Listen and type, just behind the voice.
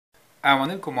I'm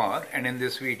Anil Kumar, and in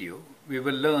this video we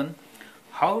will learn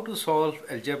how to solve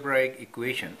algebraic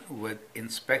equation with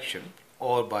inspection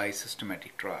or by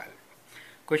systematic trial.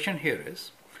 Question here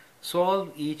is, solve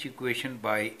each equation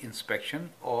by inspection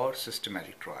or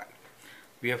systematic trial.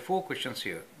 We have 4 questions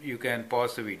here. You can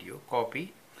pause the video,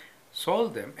 copy,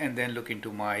 solve them, and then look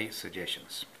into my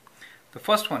suggestions. The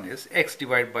first one is x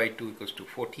divided by 2 equals to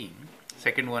 14.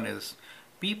 Second one is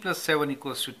p plus 7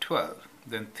 equals to 12.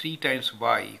 Then 3 times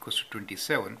y equals to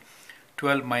 27.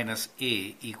 12 minus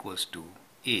a equals to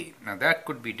a. Now that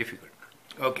could be difficult.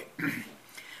 Okay.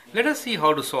 Let us see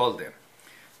how to solve them.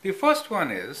 The first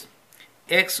one is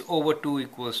x over 2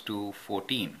 equals to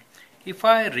 14. If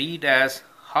I read as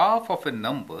half of a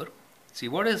number, see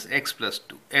what is x plus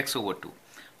 2? X over 2.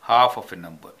 Half of a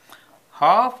number.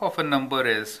 Half of a number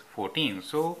is 14.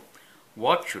 So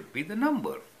what should be the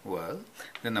number? Well,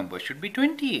 the number should be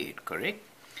 28, correct?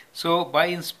 So by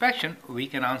inspection, we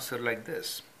can answer like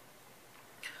this.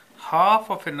 Half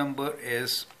of a number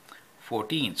is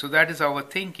 14. So that is our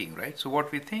thinking, right? So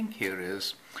what we think here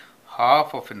is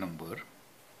half of a number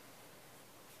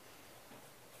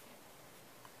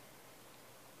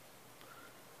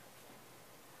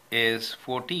is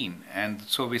 14. And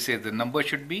so we say the number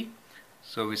should be,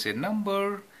 so we say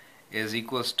number is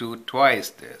equals to twice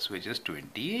this, which is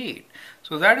 28.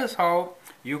 So that is how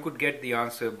you could get the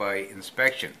answer by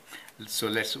inspection. So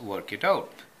let's work it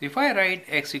out. If I write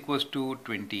x equals to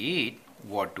 28,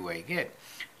 what do I get?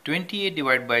 28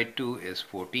 divided by 2 is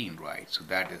 14, right? So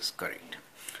that is correct.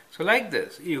 So like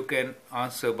this, you can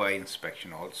answer by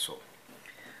inspection also.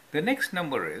 The next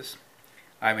number is,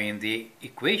 the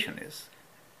equation is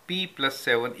p plus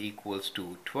 7 equals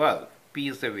to 12. P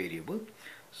is the variable.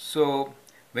 So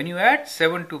when you add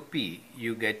 7 to p,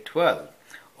 you get 12.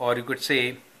 Or you could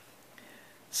say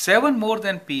 7 more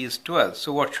than p is 12.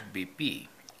 So what should be p?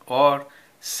 Or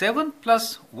 7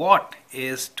 plus what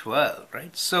is 12,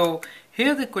 right? So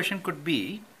here the question could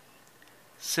be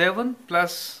 7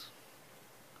 plus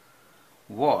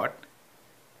what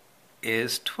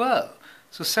is 12?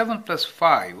 So 7 plus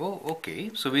 5. Oh,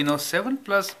 okay. So we know 7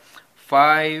 plus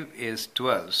 5 is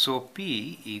 12. So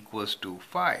p equals to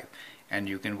 5. And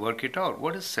you can work it out.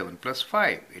 What is 7 plus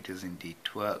 5? It is indeed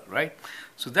 12, right?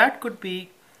 So that could be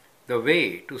the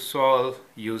way to solve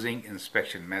using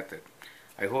inspection method.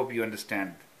 I hope you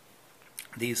understand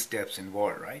these steps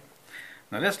involved, right?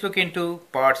 Now let's look into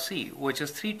part C, which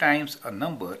is 3 times a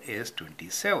number is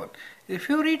 27. If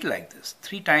you read like this,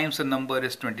 3 times a number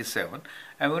is 27,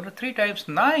 and 3 times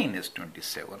 9 is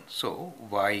 27. So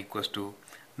y equals to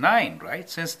 9, right?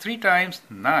 Since 3 times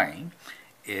 9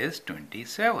 is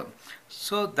 27.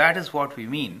 So that is what we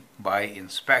mean by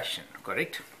inspection,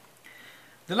 correct?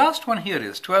 The last one here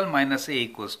is 12 minus a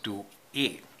equals to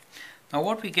a. Now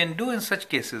what we can do in such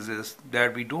cases is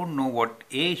that we don't know what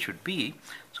a should be,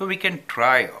 so we can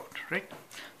try out, right?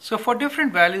 So for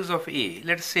different values of a,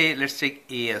 let's take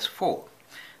a as 4.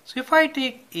 So if I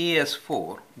take a as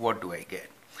 4, what do I get?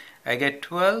 I get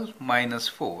 12 minus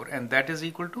 4, and that is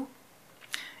equal to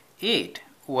 8.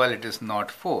 Well, it is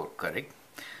not 4, correct?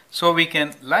 So we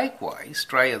can likewise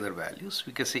try other values.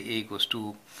 We can say a equals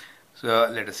to, so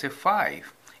let us say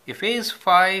 5. If a is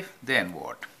 5, then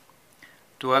what?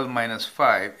 12 minus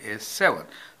 5 is 7.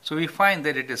 So we find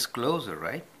that it is closer,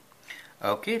 right?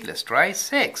 Okay, let's try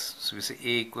 6. So we say a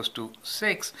equals to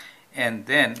 6, and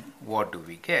then what do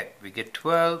we get? We get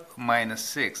 12 minus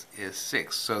 6 is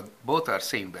 6. So both are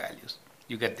same values.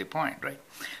 You get the point, right?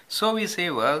 So we say,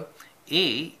 well,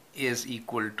 a is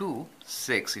equal to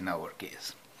 6 in our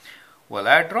case. Well,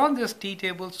 I had drawn this t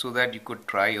table so that you could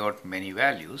try out many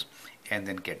values and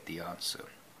then get the answer.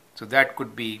 So that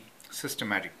could be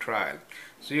systematic trial.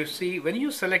 So you see, when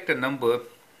you select a number,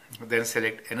 then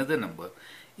select another number,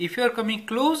 if you are coming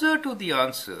closer to the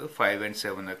answer, 5 and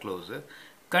 7 are closer,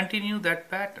 continue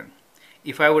that pattern.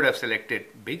 If I would have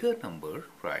selected bigger number,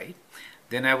 right,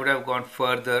 then I would have gone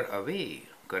further away,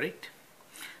 correct?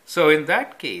 So in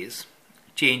that case,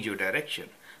 change your direction.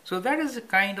 So that is the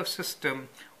kind of system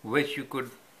which you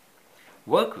could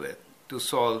work with to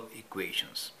solve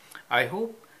equations. I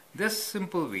hope this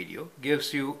simple video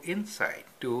gives you insight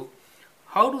to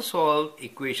how to solve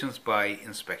equations by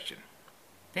inspection.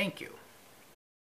 Thank you.